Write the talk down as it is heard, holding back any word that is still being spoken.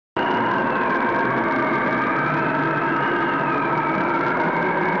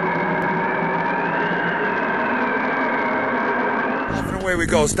away we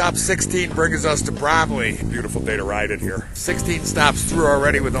go. Stop 16 brings us to Bromley. Beautiful day to ride it here. 16 stops through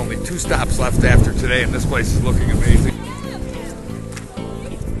already with only 2 stops left after today, and this place is looking amazing.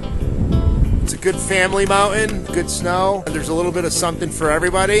 It's a good family mountain, good snow. There's a little bit of something for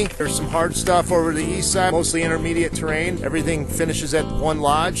everybody. There's some hard stuff over the east side, mostly intermediate terrain. Everything finishes at one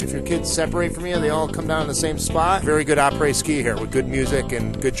lodge. If your kids separate from you, they all come down in the same spot. Very good après ski here with good music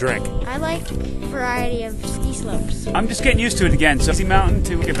and good drink. I like variety of ski slopes. I'm just getting used to it again. So, mountain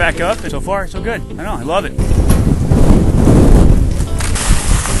to get back up, and so far so good. I know, I love it.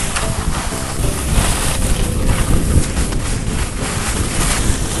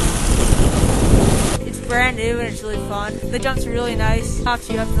 Brand new and it's really fun. The jumps are really nice. Pops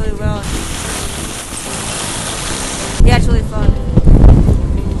you up really well. Yeah, it's really fun.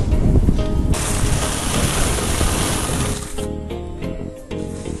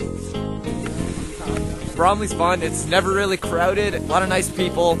 Bromley's fun. It's never really crowded. A lot of nice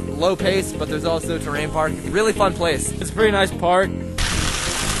people. Low pace, but there's also a terrain park. Really fun place. It's a pretty nice park.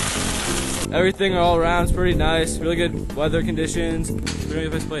 Everything all around is pretty nice. Really good weather conditions. Really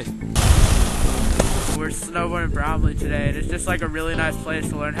nice place. We're snowboarding in Bromley today, and it's just like a really nice place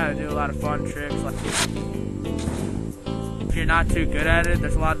to learn how to do a lot of fun tricks. If you're not too good at it,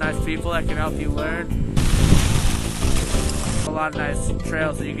 there's a lot of nice people that can help you learn. A lot of nice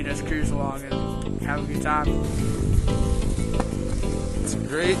trails that you can just cruise along and have a good time. It's a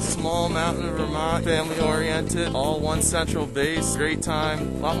great small mountain in Vermont, family oriented, all one central base, great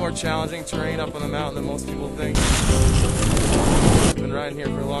time. A lot more challenging terrain up on the mountain than most people think. Been riding here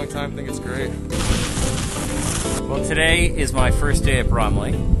for a long time, think it's great. Well, today is my first day at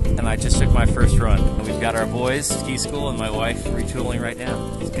Bromley, and I just took my first run. We've got our boys, ski school, and my wife retooling right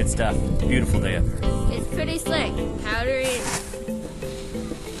now. It's good stuff. Beautiful day up here. It's pretty slick. Powdery.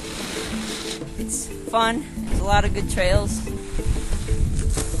 It's fun. There's a lot of good trails.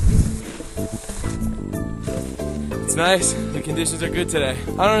 It's nice. The conditions are good today.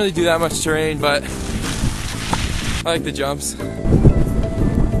 I don't really do that much terrain, but I like the jumps.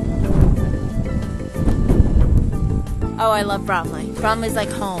 Oh, I love Bromley. Bromley's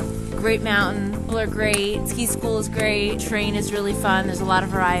like home. Great mountain, people are great, ski school is great, train is really fun, there's a lot of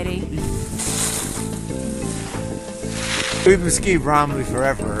variety. We've been skiing Bromley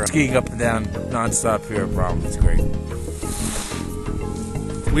forever. Skiing up and down non-stop here at Bromley is great.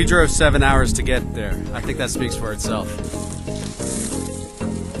 We drove 7 hours to get there. I think that speaks for itself.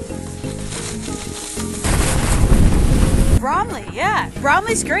 Bromley, yeah.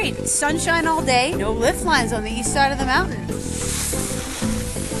 Bromley's great. Sunshine all day. No lift lines on the east side of the mountain.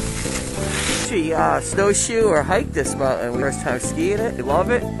 Snowshoe or hike this mountain. First time skiing it. We love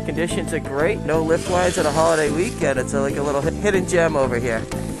it. Conditions are great. No lift lines on a holiday weekend. It's like a little hidden gem over here.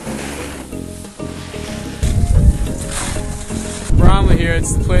 Bromley here,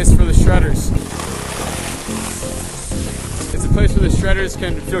 it's the place for the shredders. It's a place where the shredders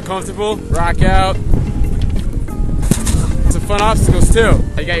can feel comfortable, rock out. Some fun obstacles too.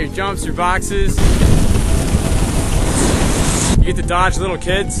 You got your jumps, your boxes. You get to dodge little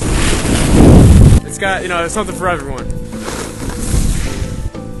kids. It's got, there's something for everyone.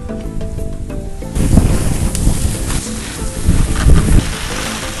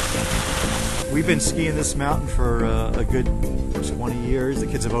 We've been skiing this mountain for a good 20 years. The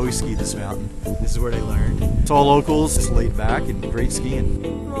kids have always skied this mountain. This is where they learned. It's all locals, just laid back and great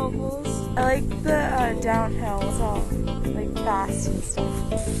skiing. Locals. I like the downhill. It's all like fast and stuff.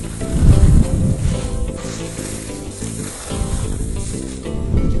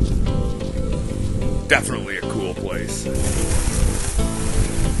 Definitely a cool place.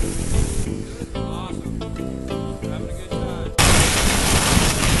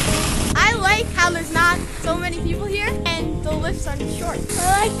 I like how there's not so many people here and the lifts are short.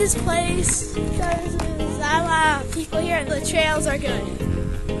 I like this place because there's not a lot of people here and the trails are good.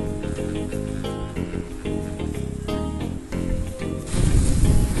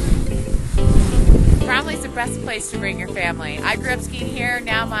 Bromley's the best place to bring your family. I grew up skiing here,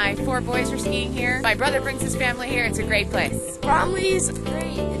 now my 4 boys are skiing here. My brother brings his family here, it's a great place. Bromley's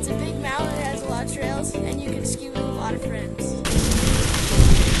great. It's a big mountain, it has a lot of trails, and you can ski with a lot of friends.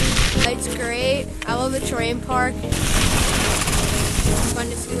 It's great. I love the terrain park. It's fun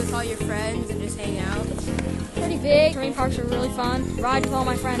to ski with all your friends and just hang out. Pretty big. Terrain parks are really fun. Ride with all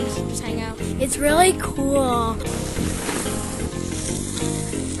my friends, just hang out. It's really cool.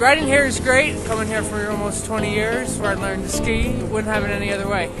 Riding here is great. Coming here for almost 20 years where I learned to ski. Wouldn't have it any other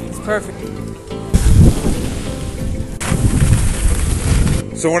way. It's perfect.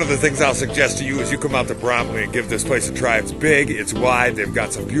 So one of the things I'll suggest to you is you come out to Bromley and give this place a try. It's big, it's wide, they've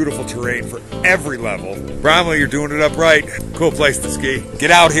got some beautiful terrain for every level. Bromley, you're doing it up right. Cool place to ski.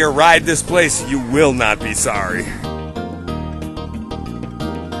 Get out here, ride this place, you will not be sorry.